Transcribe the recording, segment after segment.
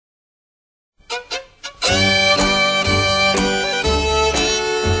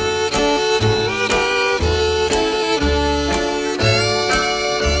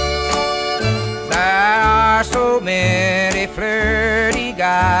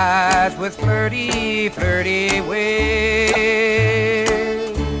eyes with flirty, flirty ways,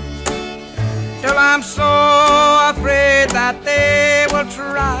 till I'm so afraid that they will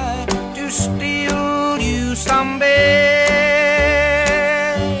try to steal you someday.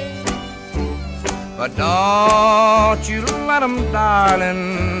 But don't you let them,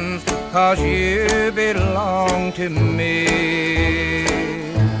 darling, 'cause you belong to me.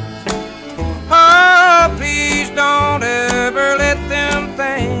 Oh, please don't ever let them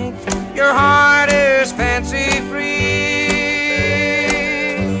think your heart is fancy-free.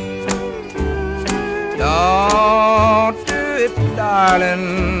 Don't do it, darling,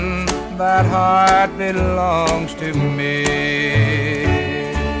 that heart belongs to me.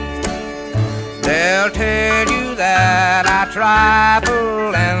 They'll tell you that I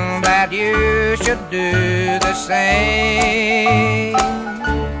trifle and that you should do the same.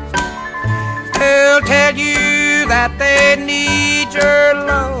 They'll tell you that they need your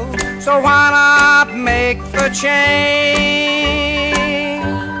love, so why not make the change?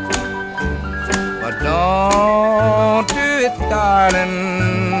 But don't do it, darling,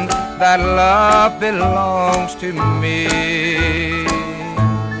 that love belongs to me.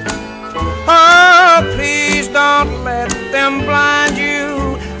 Oh, please don't let them blind you,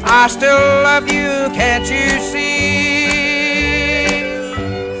 I still love you, can't you see?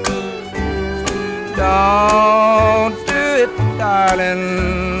 Don't do it, darling,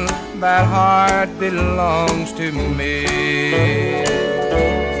 that heart belongs to me.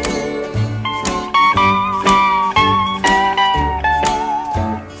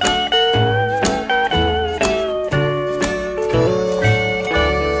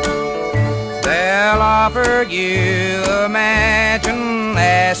 They'll offer you a mansion,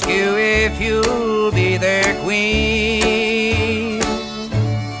 ask you if you'll be their queen,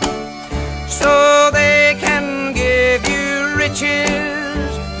 so they can give you riches,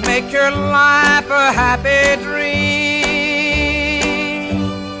 make your life a happy dream.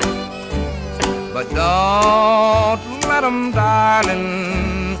 But don't let them, darling,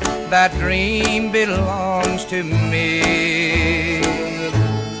 that dream belongs to me.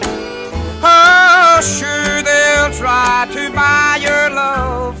 Oh, sure, they'll try to buy your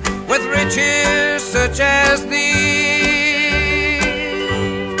love with riches such as these.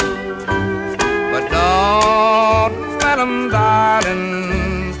 But don't let them,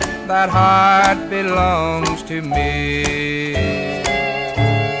 darling, that heart belongs to me.